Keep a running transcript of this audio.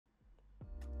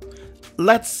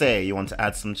Let's say you want to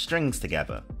add some strings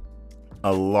together.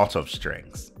 A lot of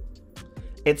strings.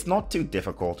 It's not too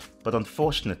difficult, but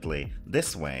unfortunately,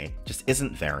 this way just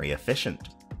isn't very efficient.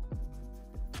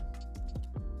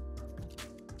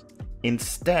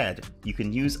 Instead, you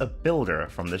can use a builder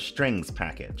from the strings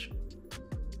package.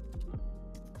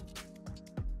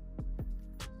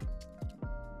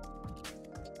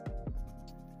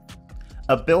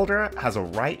 A builder has a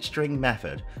writeString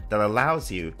method that allows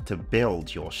you to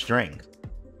build your string.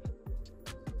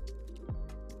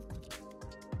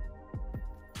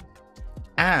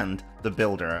 And the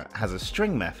builder has a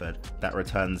string method that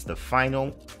returns the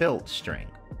final built string.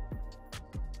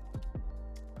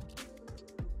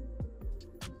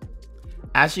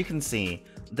 As you can see,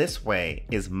 this way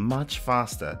is much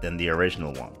faster than the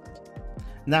original one.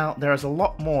 Now, there is a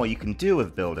lot more you can do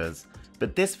with builders,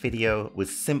 but this video was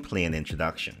simply an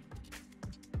introduction.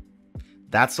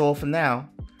 That's all for now,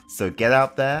 so get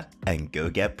out there and go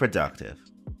get productive.